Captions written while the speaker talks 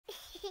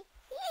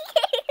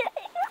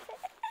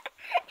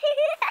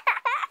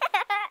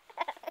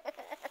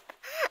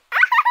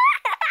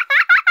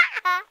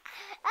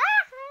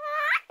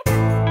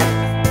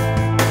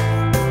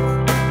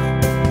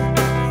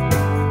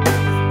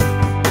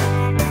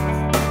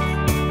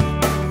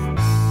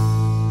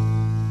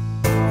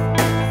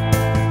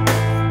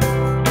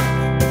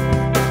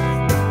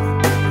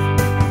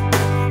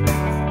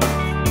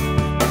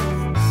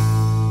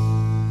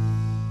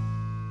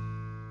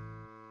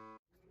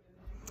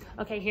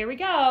right, here we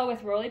go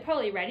with Roly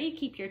Poly. Ready?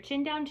 Keep your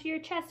chin down to your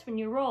chest when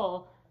you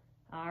roll.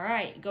 All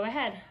right, go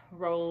ahead.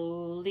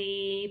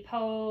 Roly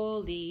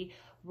Poly,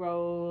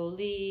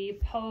 Roly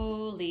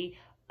Poly.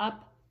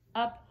 Up,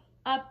 up,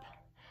 up,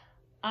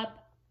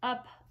 up,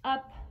 up,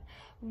 up.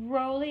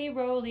 Roly,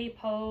 roly,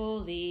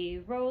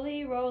 poly,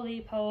 roly,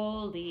 roly,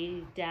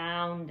 poly.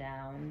 Down,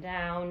 down,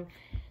 down,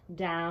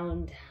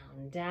 down,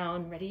 down,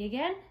 down. Ready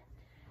again?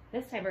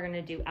 This time we're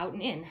gonna do out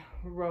and in.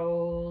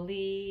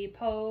 Roly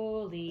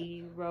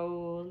poly,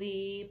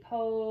 roly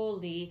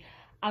poly.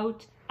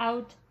 Out,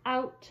 out,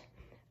 out,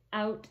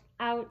 out,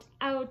 out,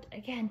 out.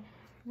 Again.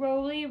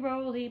 Roly,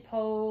 roly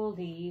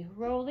poly,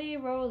 roly,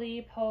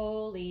 roly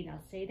poly. Now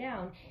stay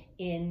down.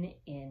 In,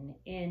 in,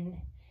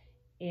 in,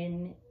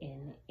 in,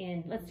 in,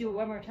 in. Let's do it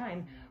one more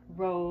time.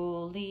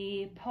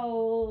 Roly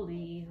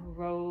poly,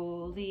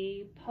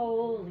 roly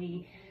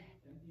poly.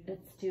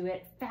 Let's do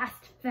it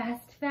fast,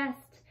 fast,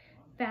 fast.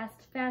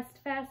 Fast, fast,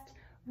 fast.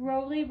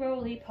 Roly,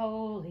 roly,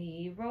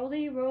 poly.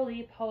 Roly,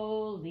 roly,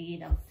 poly.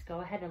 Now let's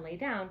go ahead and lay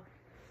down.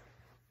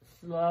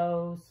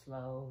 Slow,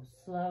 slow,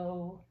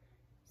 slow.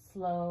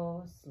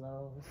 Slow,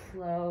 slow,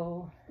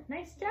 slow.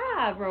 Nice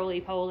job,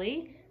 Roly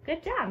Poly.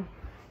 Good job.